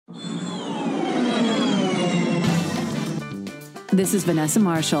This is Vanessa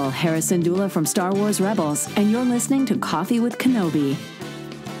Marshall, Harrison Dula from Star Wars Rebels, and you're listening to Coffee with Kenobi.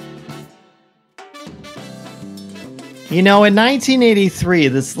 You know, in 1983,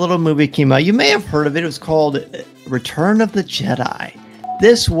 this little movie came out. You may have heard of it. It was called Return of the Jedi.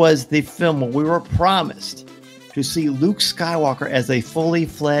 This was the film where we were promised to see Luke Skywalker as a fully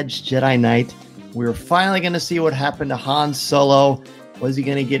fledged Jedi Knight. We were finally going to see what happened to Han Solo. Was he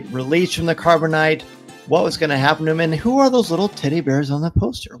going to get released from the Carbonite? What was going to happen to him? And who are those little teddy bears on the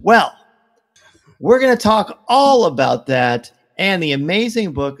poster? Well, we're going to talk all about that and the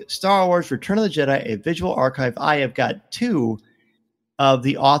amazing book, Star Wars Return of the Jedi, a Visual Archive. I have got two of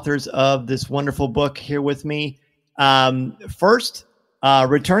the authors of this wonderful book here with me. First,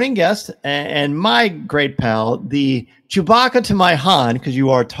 returning guest and my great pal, the Chewbacca to my Han, because you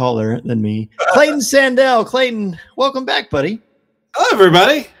are taller than me, Clayton Sandell. Clayton, welcome back, buddy. Hello,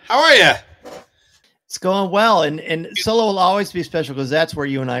 everybody. How are you? It's going well, and Solo will always be special because that's where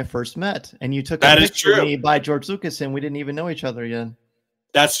you and I first met, and you took a picture of me by George Lucas, and we didn't even know each other yet.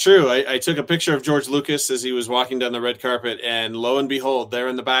 That's true. I took a picture of George Lucas as he was walking down the red carpet, and lo and behold, there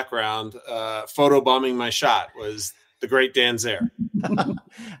in the background, photobombing my shot was the great Dan Zehr.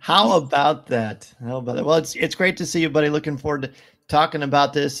 How about that? How about that? Well, it's great to see you, buddy. Looking forward to talking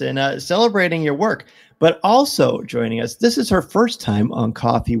about this and celebrating your work. But also joining us, this is her first time on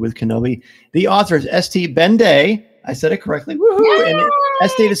Coffee with Kenobi. The author is S.T. Bende. I said it correctly. Woohoo! And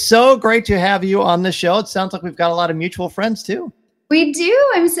S.T., it's so great to have you on the show. It sounds like we've got a lot of mutual friends, too. We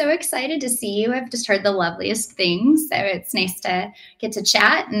do. I'm so excited to see you. I've just heard the loveliest things. So it's nice to get to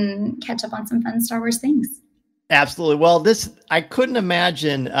chat and catch up on some fun Star Wars things. Absolutely. Well, I couldn't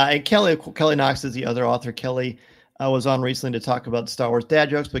imagine. Kelly Knox is the other author. Kelly was on recently to talk about the Star Wars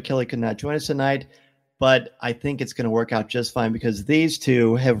dad jokes, but Kelly could not join us tonight. But I think it's going to work out just fine because these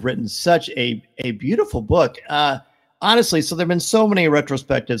two have written such a beautiful book. Honestly, so there have been so many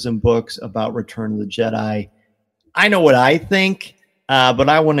retrospectives and books about Return of the Jedi. I know what I think, but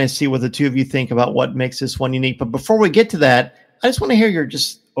I want to see what the two of you think about what makes this one unique. But before we get to that, I just want to hear your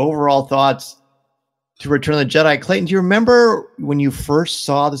just overall thoughts to Return of the Jedi. Clayton, do you remember when you first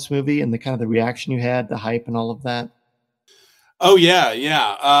saw this movie and the kind of the reaction you had, the hype and all of that? Oh yeah,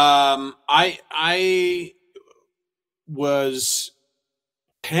 yeah. I was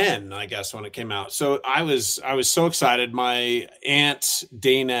 10, I guess, when it came out. So I was so excited. My aunt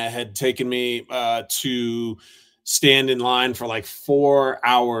Dana had taken me to stand in line for like 4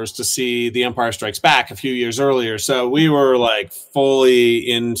 hours to see The Empire Strikes Back a few years earlier. So we were like fully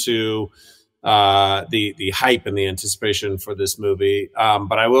into the hype and the anticipation for this movie.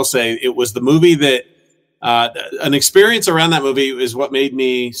 But I will say it was the movie that an experience around that movie is what made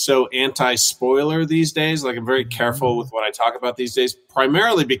me so anti-spoiler these days. Like I'm very careful with what I talk about these days,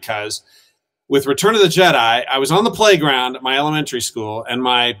 primarily because with Return of the Jedi, I was on the playground at my elementary school and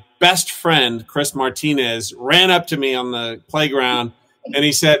my best friend, Chris Martinez, ran up to me on the playground and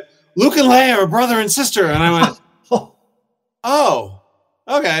he said, "Luke and Leia are brother and sister." And I went, "Oh,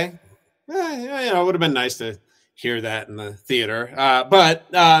 okay." It would have been nice to hear that in the theater.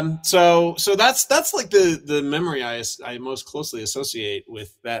 So that's like the memory I most closely associate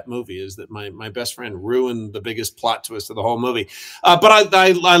with that movie is that my best friend ruined the biggest plot twist of the whole movie. But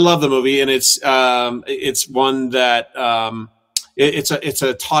I love the movie, and it's one that it's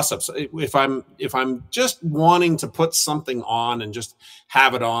a toss up. So if I'm just wanting to put something on and just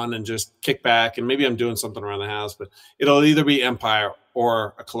have it on and just kick back, and maybe I'm doing something around the house, but it'll either be Empire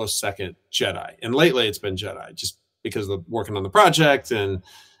or a close second, Jedi. And lately it's been Jedi, just because of working on the project and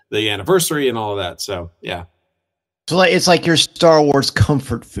the anniversary and all of that. So yeah. So it's like your Star Wars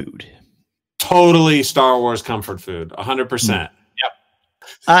comfort food. Totally Star Wars comfort food. 100%.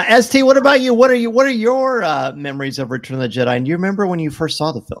 Yep. ST, what about you? What are your memories of Return of the Jedi? And do you remember when you first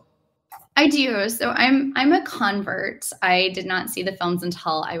saw the film? I do. So I'm a convert. I did not see the films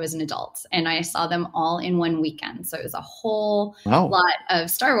until I was an adult, and I saw them all in one weekend. So it was a whole lot of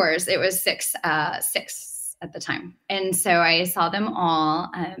Star Wars. It was six at the time, and so I saw them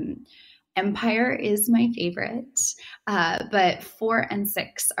all. Empire is my favorite, but 4 and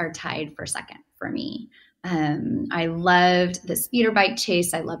 6 are tied for second for me. I loved the speeder bike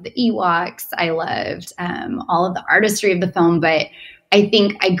chase. I loved the Ewoks. I loved all of the artistry of the film, but I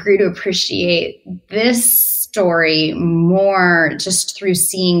think I grew to appreciate this story more just through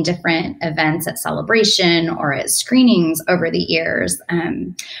seeing different events at Celebration or at screenings over the years.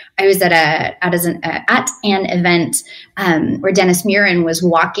 I was at an event where Dennis Murin was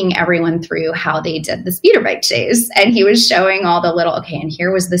walking everyone through how they did the speeder bike chase, and he was showing all the little, okay, and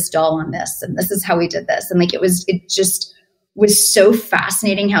here was this doll on this, and this is how we did this, and like it just was so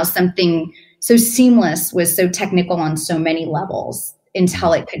fascinating how something so seamless, was so technical on so many levels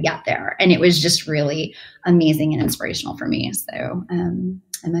until it could get there. And it was just really amazing and inspirational for me. So I'm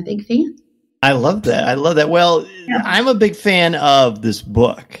a big fan. I love that. I love that. Well, yeah. I'm a big fan of this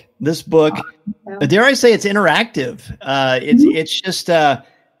book. This book, dare I say, it's interactive. It's just,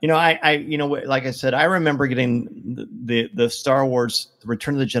 you know, like I said, I remember getting the Star Wars, the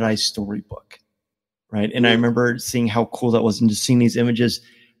Return of the Jedi storybook, right? And I remember seeing how cool that was and just seeing these images.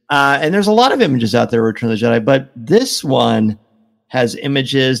 And there's a lot of images out there, Return of the Jedi, but this one has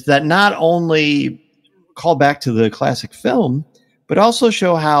images that not only call back to the classic film, but also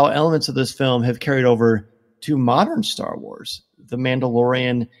show how elements of this film have carried over to modern Star Wars, The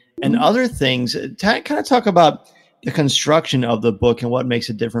Mandalorian, and other things. Kind of talk about the construction of the book and what makes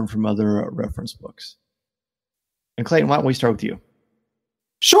it different from other reference books. And Clayton, why don't we start with you?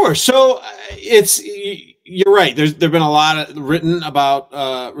 Sure. So you're right. There's been a lot written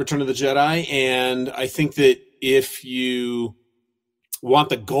about Return of the Jedi, and I think that if you want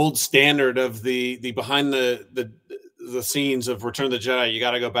the gold standard of the behind the scenes of Return of the Jedi, you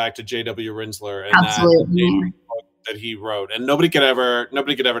got to go back to J.W. Rinsler and that book that he wrote, and nobody could ever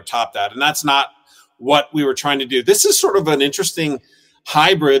top that. And that's not what we were trying to do. This is sort of an interesting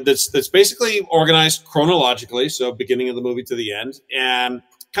hybrid that's basically organized chronologically, so beginning of the movie to the end, and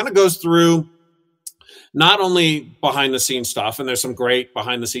kind of goes through not only behind the scenes stuff, and there's some great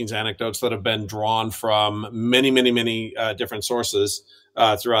behind the scenes anecdotes that have been drawn from many different sources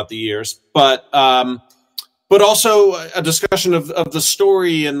throughout the years, but also a discussion of the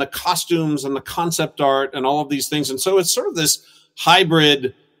story and the costumes and the concept art and all of these things. And so it's sort of this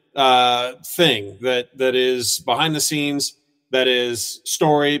hybrid thing that is behind the scenes, that is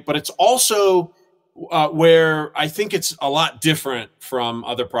story, but it's also where I think it's a lot different from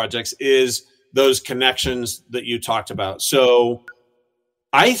other projects is those connections that you talked about. So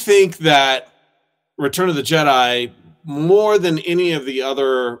I think that Return of the Jedi, more than any of the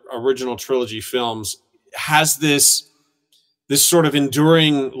other original trilogy films, has this sort of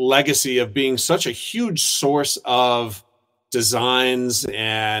enduring legacy of being such a huge source of designs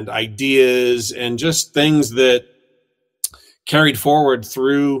and ideas and just things that carried forward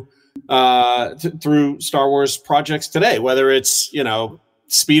through Star Wars projects today, whether it's, you know,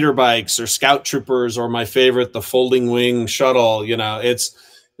 speeder bikes or scout troopers, or my favorite, the folding wing shuttle. You know, it's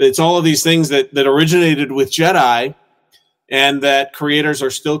all of these things that originated with Jedi and that creators are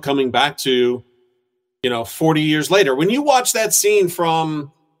still coming back to, you know, 40 years later. When you watch that scene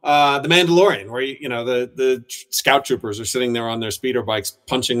from The Mandalorian, where, you know, the scout troopers are sitting there on their speeder bikes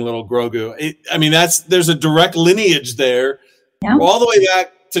punching little Grogu. There's a direct lineage there, all the way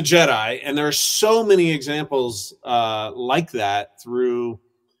back to Jedi, and there are so many examples like that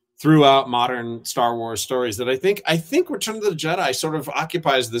throughout modern Star Wars stories that I think Return of the Jedi sort of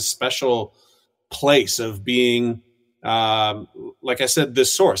occupies this special place of being, like I said,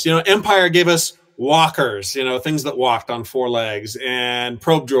 this source. You know, Empire gave us walkers, you know, things that walked on four legs, and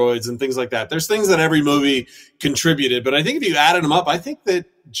probe droids and things like that. There's things that every movie contributed, but I think if you added them up, I think that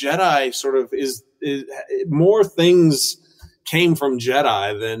Jedi sort of is more things came from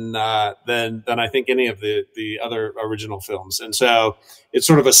Jedi than I think any of the other original films. And so it's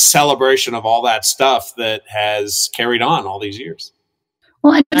sort of a celebration of all that stuff that has carried on all these years.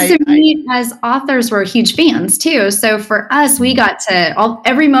 Well, and so we as authors were huge fans too. So for us, we got to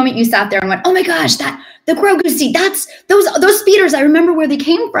every moment you sat there and went, "Oh my gosh, the Grogu seat, that's those speeders. I remember where they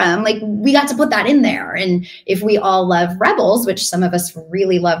came from." Like, we got to put that in there. And if we all love Rebels, which some of us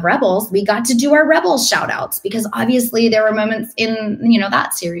really love Rebels, we got to do our Rebels shout outs, because obviously there were moments in, you know,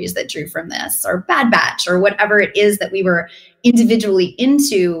 that series that drew from this, or Bad Batch, or whatever it is that we were individually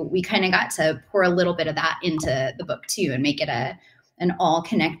into. We kind of got to pour a little bit of that into the book too, and make it an all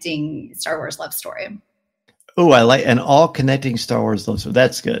connecting Star Wars love story. Oh, I like an all connecting Star Wars love story.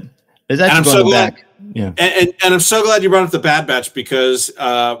 That's good. I'm so glad. Yeah. And I'm so glad you brought up the Bad Batch, because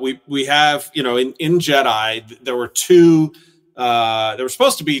we have, you know, in Jedi, there were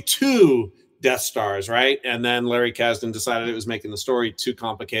supposed to be two Death Stars, right? And then Larry Kasdan decided it was making the story too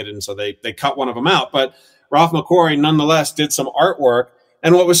complicated, and so they cut one of them out. But Ralph McQuarrie nonetheless did some artwork.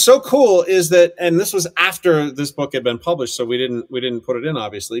 And what was so cool is that, and this was after this book had been published, so we didn't put it in,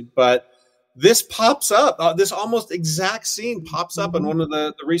 obviously, but this pops up, this almost exact scene pops up in one of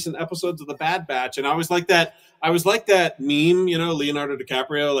the recent episodes of the Bad Batch. And I was like that meme, you know, Leonardo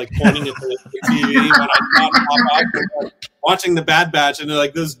DiCaprio, like pointing at the TV when I pop up, watching the Bad Batch, and they're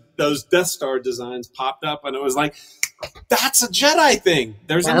like, those Death Star designs popped up, and it was like, that's a Jedi thing.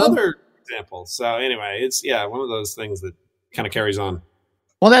 There's another example. So anyway, it's one of those things that kind of carries on.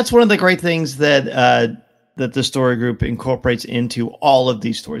 Well, that's one of the great things that that the story group incorporates into all of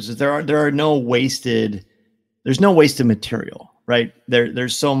these stories. There's no wasted material, right?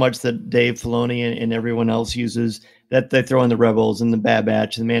 There's so much that Dave Filoni and everyone else uses that they throw in the Rebels and the Bad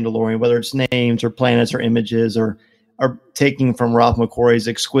Batch and the Mandalorian, whether it's names or planets or images or taking from Ralph McQuarrie's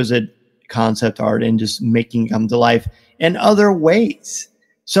exquisite concept art and just making them to life in other ways.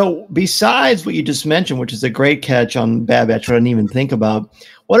 So besides what you just mentioned, which is a great catch on Bad Batch, I didn't even think about,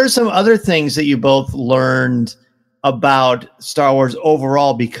 what are some other things that you both learned about Star Wars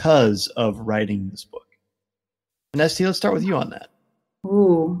overall because of writing this book? And ST, let's start with you on that.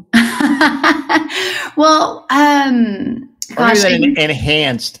 Ooh. Well, gosh,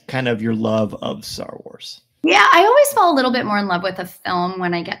 enhanced kind of your love of Star Wars. Yeah, I always fall a little bit more in love with a film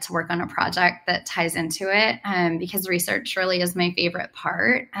when I get to work on a project that ties into it, because research really is my favorite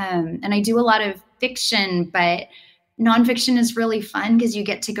part. And I do a lot of fiction, but nonfiction is really fun because you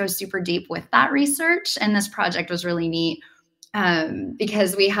get to go super deep with that research. And this project was really neat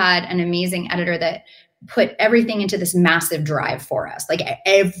because we had an amazing editor that put everything into this massive drive for us. Like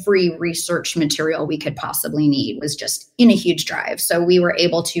every research material we could possibly need was just in a huge drive. So we were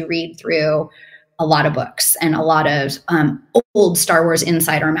able to read through a lot of books and a lot of old Star Wars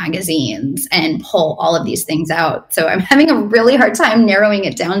Insider magazines and pull all of these things out. So I'm having a really hard time narrowing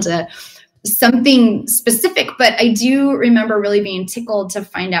it down to something specific, but I do remember really being tickled to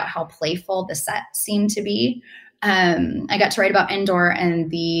find out how playful the set seemed to be. I got to write about Endor, and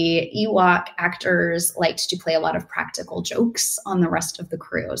the Ewok actors liked to play a lot of practical jokes on the rest of the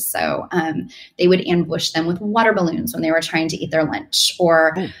crew. So they would ambush them with water balloons when they were trying to eat their lunch.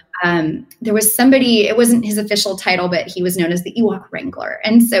 Or there was somebody, it wasn't his official title, but he was known as the Ewok Wrangler.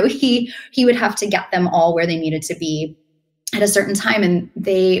 And so he would have to get them all where they needed to be at a certain time. And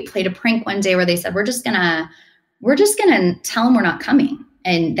they played a prank one day where they said, we're just gonna tell him we're not coming.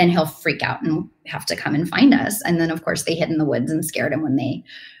 And then he'll freak out and have to come and find us. And then, of course, they hid in the woods and scared him when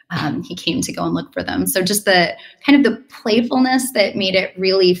he came to go and look for them. So just the kind of the playfulness that made it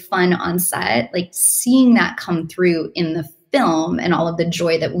really fun on set, like seeing that come through in the film and all of the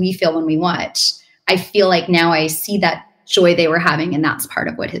joy that we feel when we watch. I feel like now I see that joy they were having, and that's part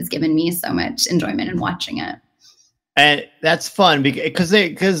of what has given me so much enjoyment in watching it. And that's fun because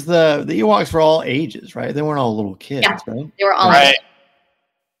the Ewoks were all ages, right? They weren't all little kids, right? They were all ages.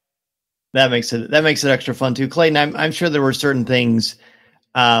 That makes it extra fun too. Clayton, I'm sure there were certain things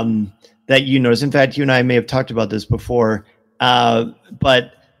that you noticed. In fact, you and I may have talked about this before.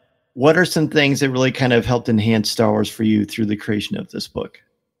 But what are some things that really kind of helped enhance Star Wars for you through the creation of this book?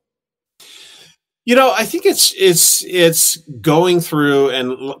 You know, I think it's going through,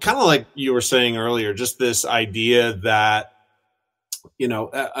 and kind of like you were saying earlier, just this idea that, you know,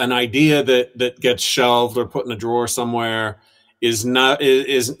 an idea that gets shelved or put in a drawer somewhere is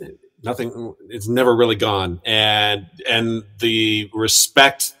nothing, it's never really gone. And the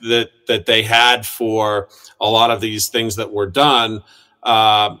respect that they had for a lot of these things that were done,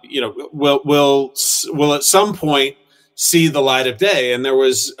 you know, will at some point see the light of day. And there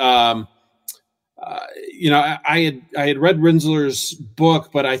was, you know, I had read Rinsler's book,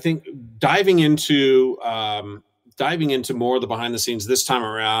 but I think diving into more of the behind the scenes this time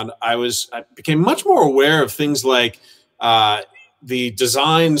around, I became much more aware of things like, the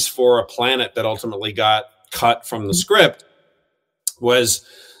designs for a planet that ultimately got cut from the script was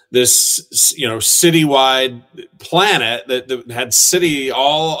this, you know, citywide planet that had city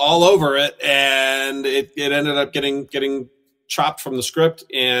all over it, and it ended up getting chopped from the script,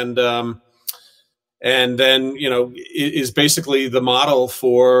 and then, you know, is basically the model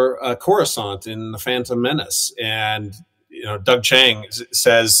for Coruscant in The Phantom Menace. And you know, Doug Chiang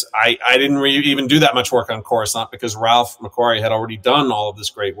says, I didn't even do that much work on Coruscant because Ralph McQuarrie had already done all of this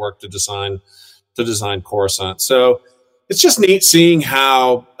great work to design Coruscant. So it's just neat seeing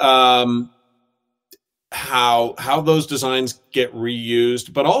how those designs get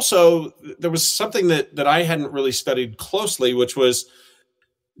reused. But also there was something that I hadn't really studied closely, which was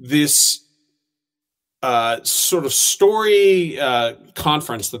this sort of story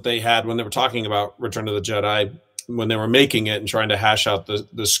conference that they had when they were talking about Return of the Jedi, when they were making it and trying to hash out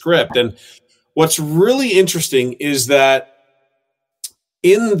the script. And what's really interesting is that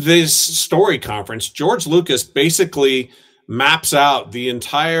in this story conference, George Lucas basically maps out the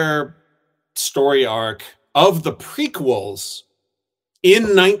entire story arc of the prequels in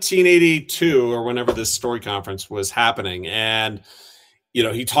 1982 or whenever this story conference was happening. And you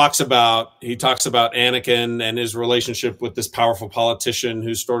know, he talks about Anakin and his relationship with this powerful politician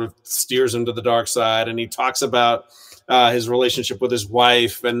who sort of steers him to the dark side, and he talks about his relationship with his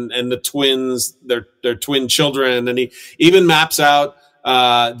wife and the twins, their twin children, and he even maps out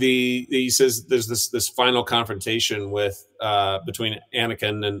he says there's this final confrontation with between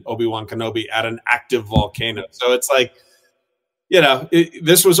Anakin and Obi-Wan Kenobi at an active volcano. So it's like,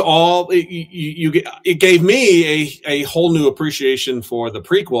 this was all it gave me a whole new appreciation for the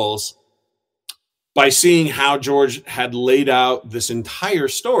prequels by seeing how George had laid out this entire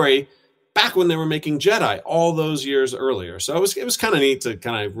story back when they were making Jedi all those years earlier. So it was kind of neat to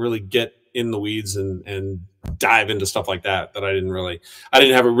kind of really get in the weeds and dive into stuff like that I didn't really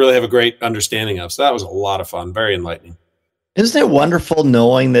have a great understanding of. So that was a lot of fun, very enlightening. Isn't it wonderful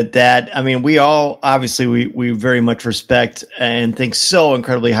knowing that I mean, we all obviously we very much respect and think so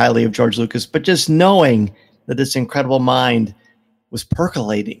incredibly highly of George Lucas, but just knowing that this incredible mind was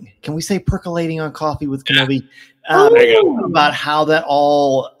percolating. Can we say percolating on Coffee with Kenobi? About how that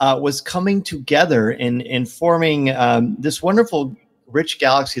all was coming together and forming this wonderful, rich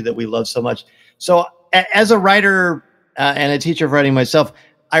galaxy that we love so much. So as a writer and a teacher of writing myself,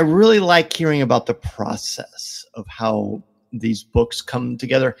 I really like hearing about the process of how these books come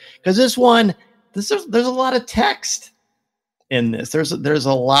together. Because there's a lot of text in this. There's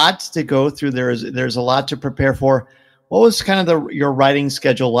a lot to go through. There's a lot to prepare for. What was kind of your writing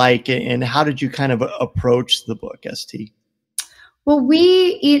schedule like, and how did you kind of approach the book, ST? Well,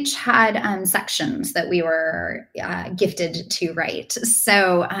 we each had sections that we were gifted to write.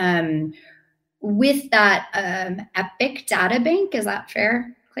 So with that epic data bank, is that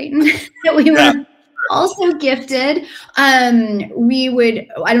fair, Clayton? That we were also gifted. We would,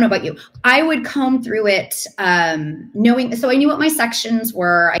 I don't know about you, I would comb through it knowing, so I knew what my sections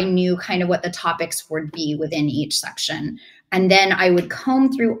were. I knew kind of what the topics would be within each section. And then I would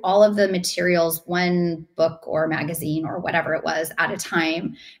comb through all of the materials, one book or magazine or whatever it was at a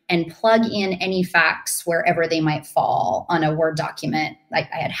time, and plug in any facts wherever they might fall on a Word document. Like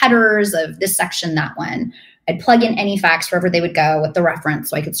I had headers of this section, that one. I'd plug in any facts wherever they would go with the reference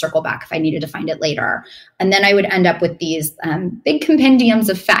so I could circle back if I needed to find it later. And then I would end up with these big compendiums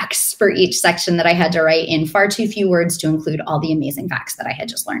of facts for each section that I had to write in far too few words to include all the amazing facts that I had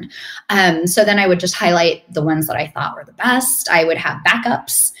just learned. So then I would just highlight the ones that I thought were the best. I would have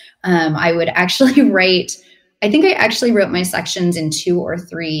backups. I would actually write, I think I actually wrote my sections in 2 or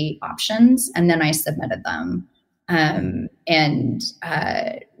 3 options, and then I submitted them.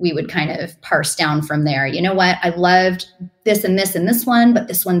 We would kind of parse down from there. You know what? I loved this and this and this one, but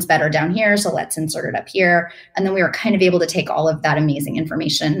this one's better down here. So let's insert it up here. And then we were kind of able to take all of that amazing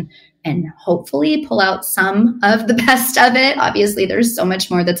information and hopefully pull out some of the best of it. Obviously, there's so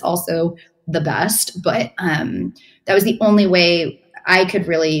much more that's also the best, but that was the only way I could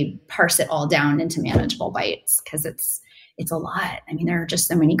really parse it all down into manageable bites, because it's a lot. I mean, there are just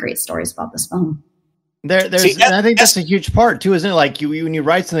so many great stories about this film. There's I think that's a huge part too, isn't it? Like when you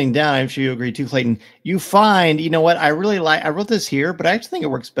write something down, I'm sure you agree too, Clayton, you find, you know what, I wrote this here, but I actually think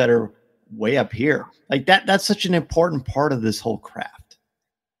it works better way up here. Like that's such an important part of this whole craft.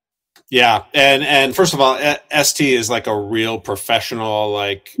 Yeah. And first of all, ST is like a real professional,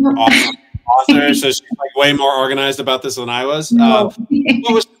 like author. So she's like way more organized about this than I was. What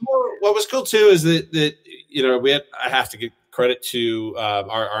was cool too is that I have to get credit to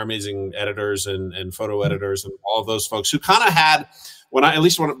our amazing editors and photo editors and all of those folks who kind of had, when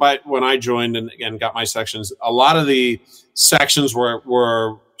I joined and got my sections, a lot of the sections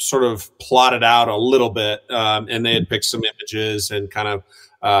were sort of plotted out a little bit, and they had picked some images and kind of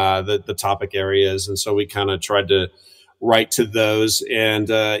the topic areas, and so we kind of tried to write to those. And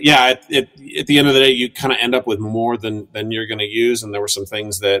at the end of the day, you kind of end up with more than you're going to use. And there were some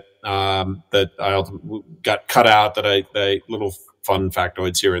things that that I ultimately got cut out, that I little fun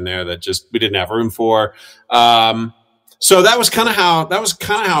factoids here and there that just we didn't have room for. So that was kind of how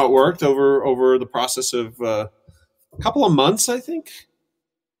it worked over the process of a couple of months. I think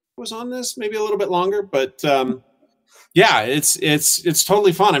was on this, maybe a little bit longer, but yeah, it's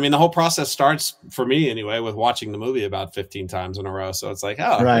totally fun. I mean, the whole process starts, for me anyway, with watching the movie about 15 times in a row. So it's like,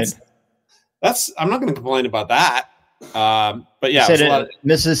 oh, right. That's I'm not going to complain about that. But yeah,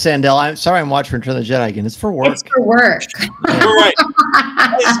 Mrs. Sandell, I'm sorry I'm watching Return of the Jedi again. It's for work. It's for work. You're right.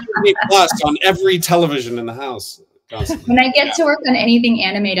 It's Plus on every television in the house. Constantly. When I get to work on anything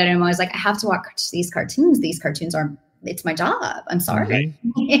animated, I'm always like, I have to watch these cartoons. These cartoons are, it's my job. I'm sorry.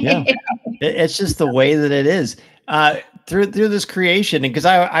 Yeah. It's just the way that it is. Through this creation, because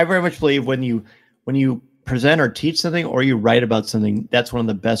I very much believe when you present or teach something or you write about something, that's one of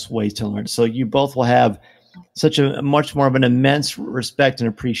the best ways to learn. So you both will have such a much more of an immense respect and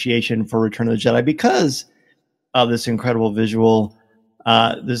appreciation for Return of the Jedi because of this incredible visual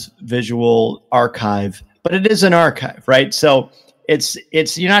archive. But it is an archive, right? So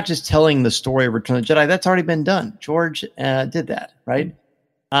it's you're not just telling the story of Return of the Jedi. That's already been done. George did that, right?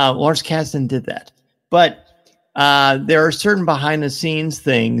 Lawrence Kasdan did that. But there are certain behind the scenes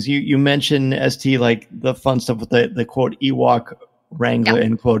things. You mentioned ST, like the fun stuff with the quote Ewok Wrangler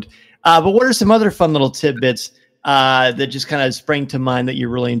end quote. But what are some other fun little tidbits that just kind of sprang to mind that you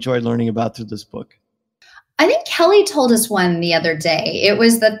really enjoyed learning about through this book? I think Kelly told us one the other day. It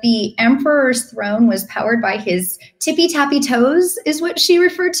was that the Emperor's throne was powered by his tippy-tappy toes, is what she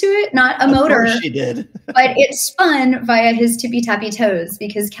referred to it, not a motor. Of course she did. But it spun via his tippy-tappy toes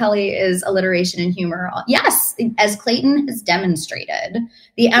because Kelly is alliteration and humor. Yes, as Clayton has demonstrated,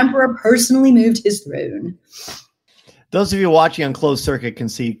 the Emperor personally moved his throne. Those of you watching on closed circuit can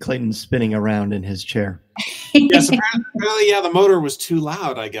see Clayton spinning around in his chair. Yes, apparently, yeah, the motor was too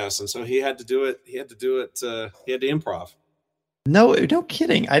loud, I guess, and so he had to do it. He had to improv. No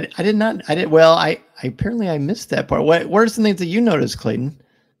kidding. I did not. I did. Well, I apparently I missed that part. What are some things that you noticed, Clayton?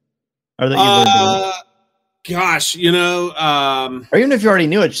 Or that you learned? Gosh, or even if you already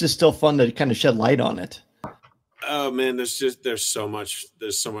knew it, it's just still fun to kind of shed light on it. Oh man, there's so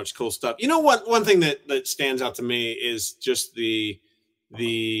much cool stuff. One thing that stands out to me is just the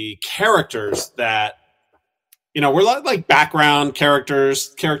characters that we're like background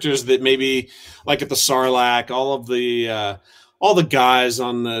characters that maybe like at the Sarlacc, all the guys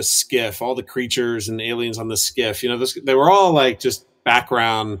on the skiff, all the creatures and aliens on the skiff, they were all like just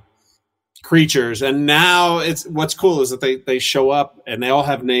background creatures. And now what's cool is that they show up and they all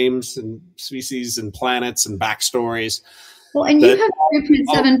have names and species and planets and backstories. Well, and you have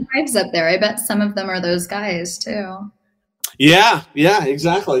 3.75s up there. I bet some of them are those guys too. Yeah,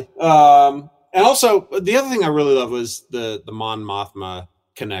 exactly. And also, the other thing I really love was the Mon Mothma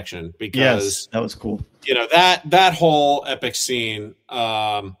connection, because that was cool. That whole epic scene,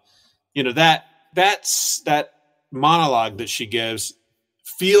 that monologue that she gives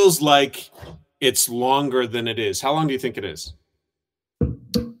feels like it's longer than it is. How long do you think it is?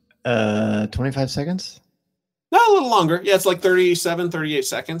 25 seconds? No, a little longer. Yeah, it's like 38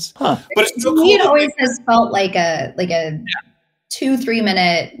 seconds. Huh. But it's so to me, cool. it always has felt like a 2-3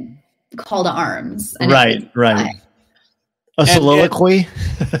 minute call to arms. And right. A soliloquy?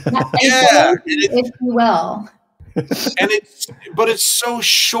 If you will. But it's so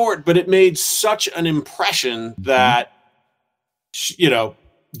short, but it made such an impression that,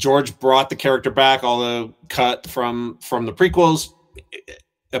 George brought the character back, although cut from the prequels,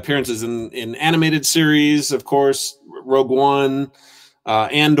 appearances in animated series, of course, Rogue One,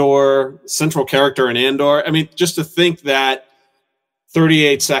 Andor, central character in Andor. I mean, just to think that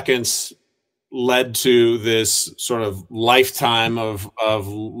 38 seconds led to this sort of lifetime of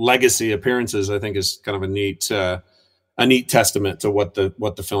legacy appearances, I think is kind of a neat testament to what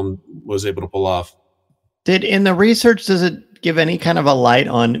the film was able to pull off. In the research, does it give any kind of a light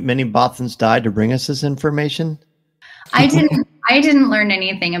on many Bothans died to bring us this information? I didn't learn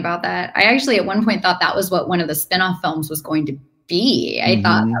anything about that. I actually at one point thought that was what one of the spin-off films was going to be. I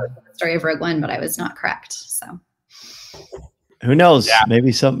thought that was the story of Rogue One, but I was not correct. So who knows? Yeah.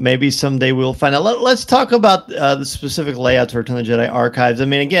 Maybe someday we'll find out. Let's talk about the specific layouts for Return of the Jedi archives. I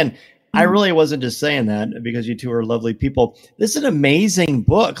mean, again, I really wasn't just saying that because you two are lovely people. This is an amazing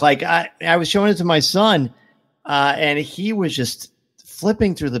book. Like I was showing it to my son, and he was just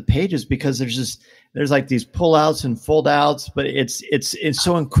flipping through the pages because there's like these pullouts and fold outs, but it's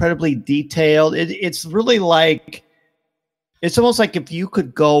so incredibly detailed. It's really like, it's almost like if you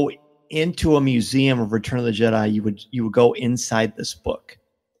could go into a museum of Return of the Jedi, you would go inside this book,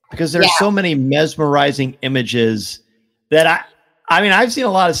 because there's so many mesmerizing images that I mean, I've seen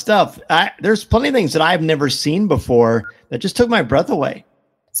a lot of stuff. There's plenty of things that I've never seen before that just took my breath away.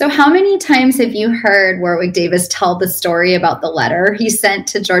 So how many times have you heard Warwick Davis tell the story about the letter he sent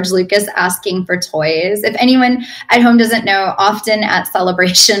to George Lucas asking for toys? If anyone at home doesn't know, often at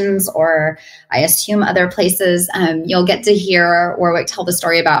celebrations or I assume other places, you'll get to hear Warwick tell the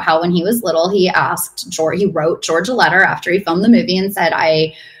story about how when he was little, he wrote George a letter after he filmed the movie and said,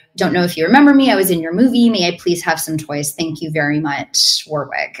 I don't know if you remember me. I was in your movie. May I please have some toys? Thank you very much,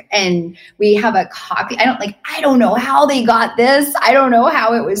 Warwick. And we have a copy. I don't know how they got this. I don't know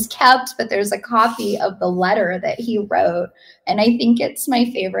how it was kept, but there's a copy of the letter that he wrote. And I think it's my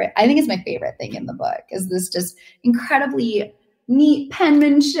favorite. I think it's my favorite thing in the book is this just incredibly neat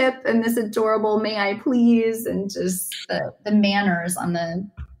penmanship and this adorable may I please, and just the manners on the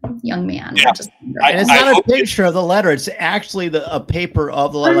young man. Yeah. It's not a picture of the letter. It's actually a paper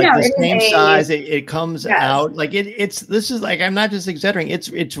of the letter, the same size. It comes out like this is like, I'm not just exaggerating.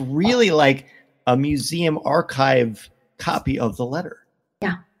 It's really like a museum archive copy of the letter.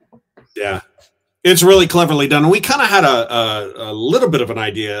 Yeah. Yeah. It's really cleverly done. We kind of had a little bit of an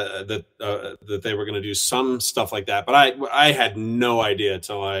idea that that they were going to do some stuff like that, but I had no idea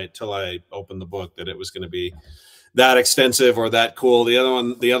till I opened the book that it was going to be that extensive or that cool. The other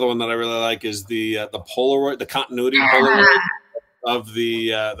one that I really like is the Polaroid, the continuity Polaroid of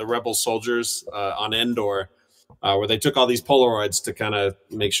the rebel soldiers on Endor, where they took all these Polaroids to kind of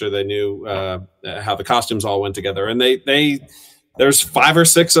make sure they knew how the costumes all went together, and there's 5 or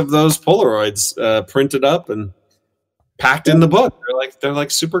 6 of those Polaroids printed up and packed in the book. They're like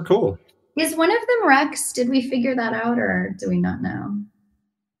super cool. Is one of them Rex? Did we figure that out, or do we not know?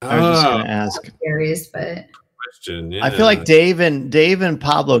 I was just going to ask. I'm curious, but question. Yeah. I feel like Dave and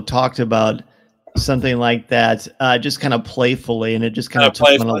Pablo talked about something like that, just kind of playfully, and it just kind of took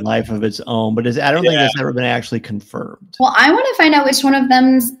on a life of its own. But I don't think that's ever been actually confirmed. Well, I want to find out which one of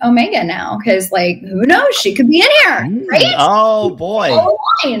them's Omega now, because like, who knows? She could be in here, right? Oh boy! All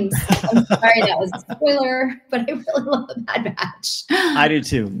lines. I'm sorry, that was a spoiler, but I really love the Bad Batch. I do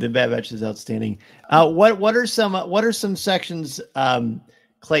too. The Bad Batch is outstanding. What are some sections,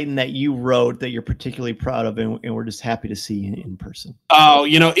 Clayton, that you wrote that you're particularly proud of, and we're just happy to see in person? Oh,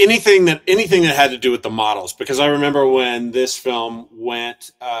 anything that had to do with the models, because I remember when this film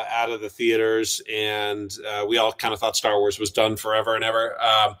went out of the theaters, and we all kind of thought Star Wars was done forever and ever.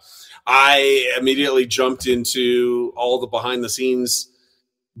 I immediately jumped into all the behind the scenes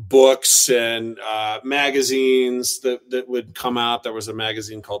books and magazines that would come out. There was a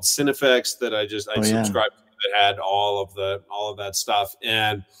magazine called Cinefex that I subscribed to, that had all of that stuff,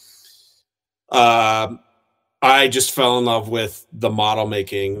 and I just fell in love with the model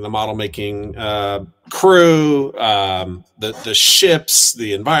making crew, the ships,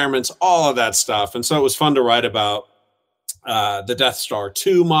 the environments, all of that stuff. And so it was fun to write about the Death Star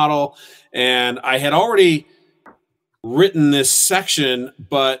 2 model. And I had already written this section,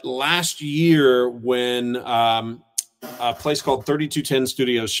 but last year when a place called 3210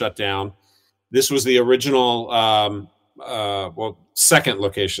 Studios shut down, this was the original, second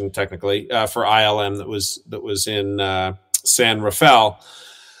location technically for ILM that was in San Rafael.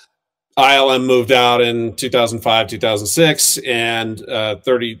 ILM moved out in 2005, 2006, and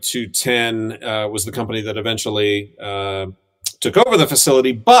 3210 was the company that eventually took over the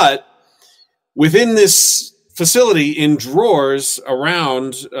facility. But within this facility, in drawers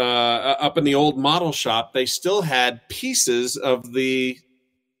around up in the old model shop, they still had pieces of the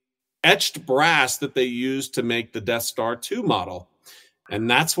etched brass that they used to make the Death Star 2 model. And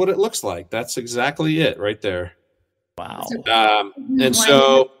that's what it looks like. That's exactly it right there. Wow. And so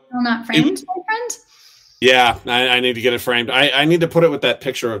still not framed, my friend? Yeah, I need to get it framed. I need to put it with that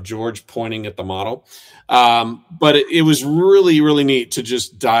picture of George pointing at the model. But it was really, really neat to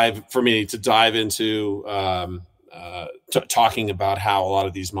just dive into talking about how a lot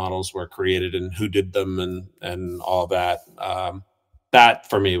of these models were created and who did them and all that. That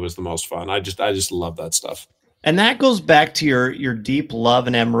for me was the most fun. I just love that stuff. And that goes back to your deep love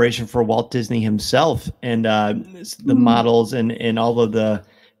and admiration for Walt Disney himself, and the models and all of the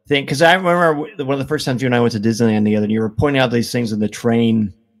thing. Because I remember one of the first times you and I went to Disneyland together, and you were pointing out these things in the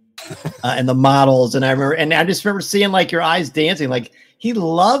train and the models. And I just remember seeing like your eyes dancing, like he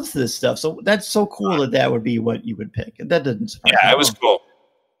loves this stuff. So that's so cool that would be what you would pick. That doesn't surprise me. Yeah, it was cool.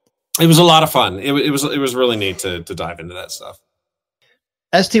 It was a lot of fun. It was really neat to dive into that stuff.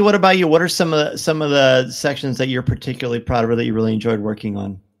 ST, what about you? What are some of the sections that you're particularly proud of or that you really enjoyed working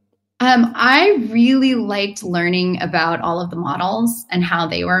on? I really liked learning about all of the models and how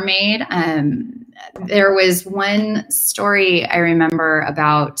they were made. There was one story I remember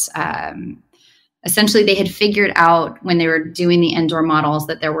about, essentially they had figured out when they were doing the Endor models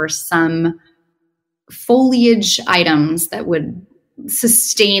that there were some foliage items that would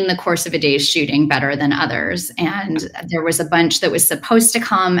sustain the course of a day's shooting better than others. And there was a bunch that was supposed to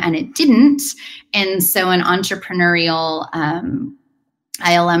come and it didn't. And so an entrepreneurial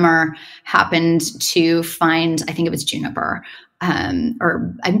ILMer happened to find, I think it was juniper,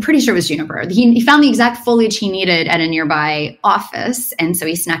 or I'm pretty sure it was juniper. He found the exact foliage he needed at a nearby office. And so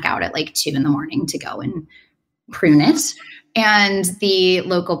he snuck out at like 2 a.m. to go and prune it. And the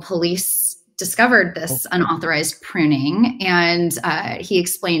local police discovered this unauthorized pruning, and he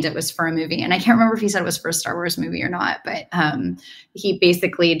explained it was for a movie. And I can't remember if he said it was for a Star Wars movie or not, but he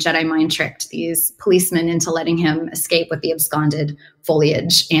basically Jedi mind tricked these policemen into letting him escape with the absconded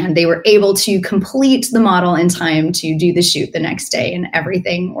foliage. And they were able to complete the model in time to do the shoot the next day, and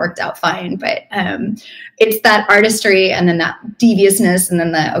everything worked out fine. But it's that artistry and then that deviousness and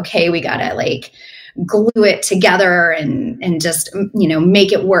then we gotta like glue it together and just,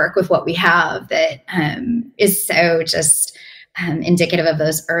 make it work with what we have that is so just indicative of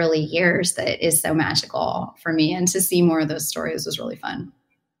those early years that is so magical for me. And to see more of those stories was really fun.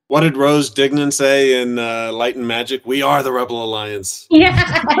 What did Rose Dignan say in Light and Magic? We are the Rebel Alliance. Yes,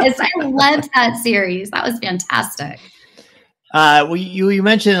 I loved that series. That was fantastic. Well, you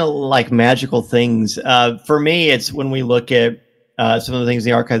mentioned like magical things. For me, it's when we look at some of the things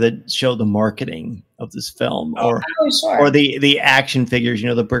in the archive that show the marketing of this film, or the action figures. You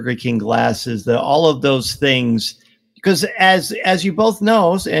know, the Burger King glasses, all of those things. Because as you both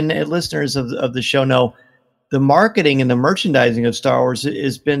know, and listeners of the show know, the marketing and the merchandising of Star Wars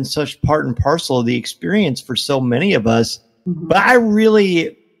has been such part and parcel of the experience for so many of us. Mm-hmm. But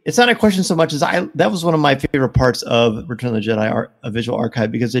it's not a question so much as that was one of my favorite parts of Return of the Jedi Visual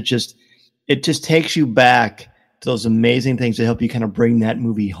Archive, because it just takes you back to those amazing things that help you kind of bring that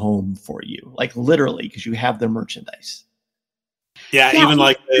movie home for you, like literally, because you have the merchandise. Yeah, even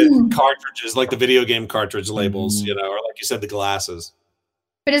like the cartridges, like the video game cartridge labels, you know, or like you said, the glasses.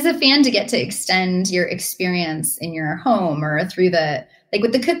 But as a fan, to get to extend your experience in your home or through like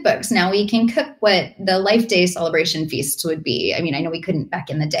with the cookbooks, now we can cook what the Life Day celebration feasts would be. I mean, I know we couldn't back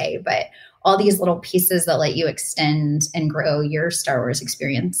in the day, but all these little pieces that let you extend and grow your Star Wars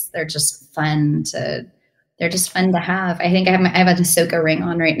experience, they're just fun to have. I think I have an Ahsoka ring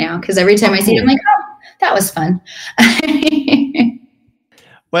on right now, because every time I see it, I'm like, oh, that was fun.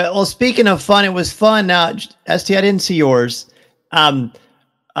 Well, speaking of fun, it was fun. Now, ST, I didn't see yours.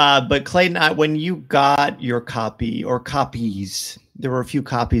 But Clayton, when you got your copy or copies, there were a few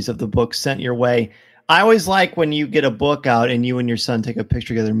copies of the book sent your way. I always like when you get a book out and you and your son take a picture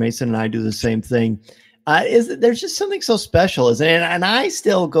together. Mason and I do the same thing. There's just something so special, isn't it? And I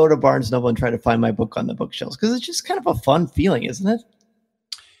still go to Barnes & Noble and try to find my book on the bookshelves, because it's just kind of a fun feeling, isn't it?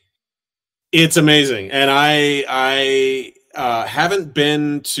 It's amazing. And I haven't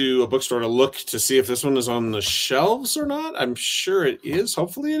been to a bookstore to look to see if this one is on the shelves or not. I'm sure it is.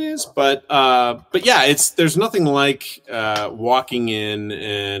 Hopefully it is. But yeah, there's nothing like walking in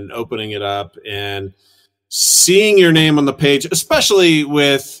and opening it up and seeing your name on the page, especially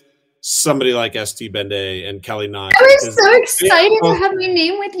with somebody like ST Bende and Kelly Knott. I was so excited to have my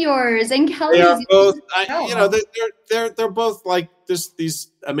name with yours, and Kelly. They are both, they're both like these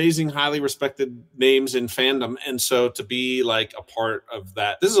amazing, highly respected names in fandom, and so to be like a part of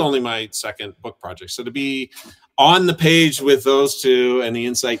that. This is only my second book project, so to be on the page with those two and the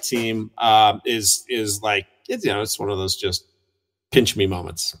Insight team is like, it's one of those just pinch me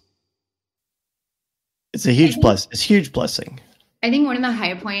moments. It's a huge plus. It's a huge blessing. I think one of the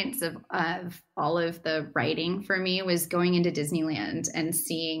high points of all of the writing for me was going into Disneyland and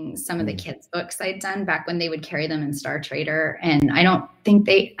seeing some of the kids' books I'd done back when they would carry them in Star Trader. And I don't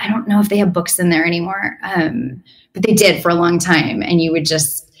know if they have books in there anymore, but they did for a long time. And you would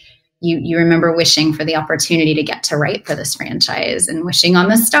just, you remember wishing for the opportunity to get to write for this franchise and wishing on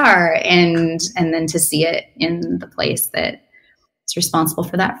the star, and then to see it in the place that is responsible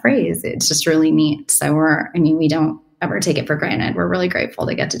for that phrase. It's just really neat. So we don't ever take it for granted. We're really grateful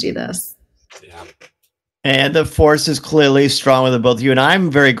to get to do this. Yeah. And the force is clearly strong with the both of you. And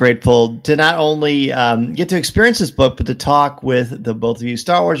I'm very grateful to not only get to experience this book, but to talk with the both of you.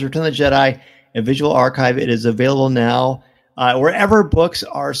 Star Wars Return of the Jedi, a visual archive. It is available now wherever books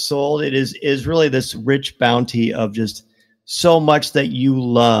are sold. It is really this rich bounty of just so much that you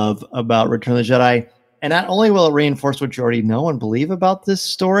love about Return of the Jedi. And not only will it reinforce what you already know and believe about this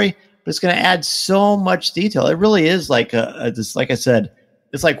story, but it's going to add so much detail. It really is like like I said,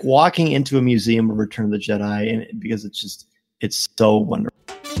 it's like walking into a museum of Return of the Jedi, and because it's so wonderful.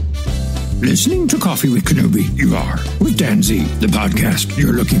 Listening to Coffee with Kenobi, you are, with Dan Z, the podcast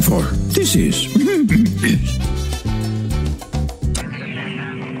you're looking for. This is...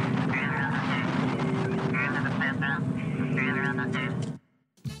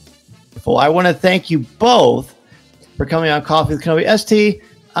 Well, I want to thank you both for coming on Coffee with Kenobi. ST,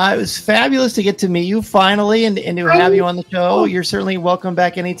 it was fabulous to get to meet you finally and to have you on the show. You're certainly welcome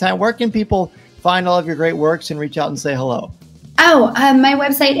back anytime. Where can people find all of your great works and reach out and say hello? My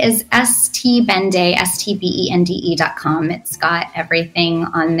website is stbende, stbende.com. It's got everything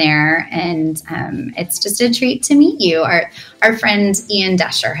on there, and it's just a treat to meet you. Our friend Ian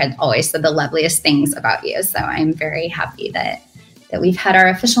Desher had always said the loveliest things about you, so I'm very happy that we've had our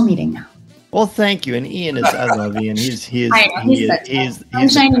official meeting now. Well, thank you. And Ian I love Ian. He's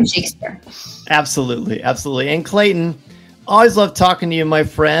sunshine and Shakespeare. Absolutely. Absolutely. And Clayton, always love talking to you, my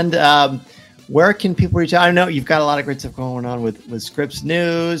friend. Where can people reach out? I know you've got a lot of great stuff going on with Scripps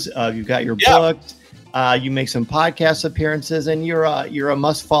News. You've got your books. You make some podcast appearances, and you're a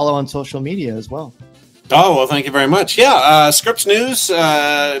must follow on social media as well. Oh, well, thank you very much. Yeah. Scripps News,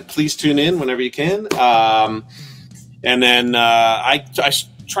 please tune in whenever you can. And then I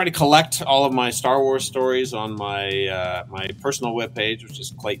try to collect all of my Star Wars stories on my my personal webpage, which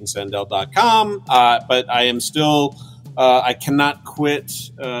is ClaytonSandell.com. But I am still, I cannot quit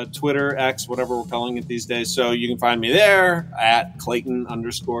Twitter, X, whatever we're calling it these days. So you can find me there at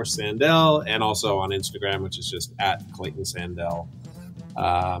Clayton_Sandell, and also on Instagram, which is just at Clayton Sandell.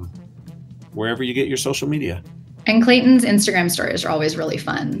 Wherever you get your social media. And Clayton's Instagram stories are always really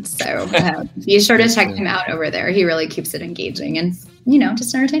fun. So be sure to check him out over there. He really keeps it engaging and,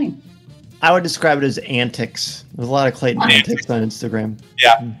 just entertaining. I would describe it as antics. There's a lot of Clayton antics on Instagram.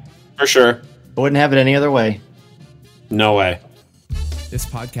 Yeah, for sure. I wouldn't have it any other way. No way. This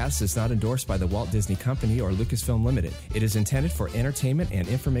podcast is not endorsed by the Walt Disney Company or Lucasfilm Limited. It is intended for entertainment and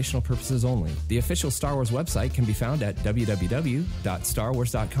informational purposes only. The official Star Wars website can be found at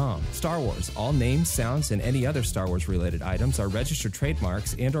www.starwars.com. Star Wars, all names, sounds, and any other Star Wars related items are registered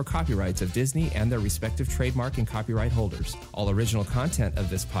trademarks and or copyrights of Disney and their respective trademark and copyright holders. All original content of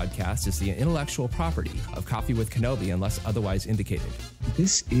this podcast is the intellectual property of Coffee with Kenobi unless otherwise indicated.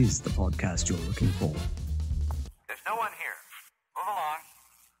 This is the podcast you're looking for.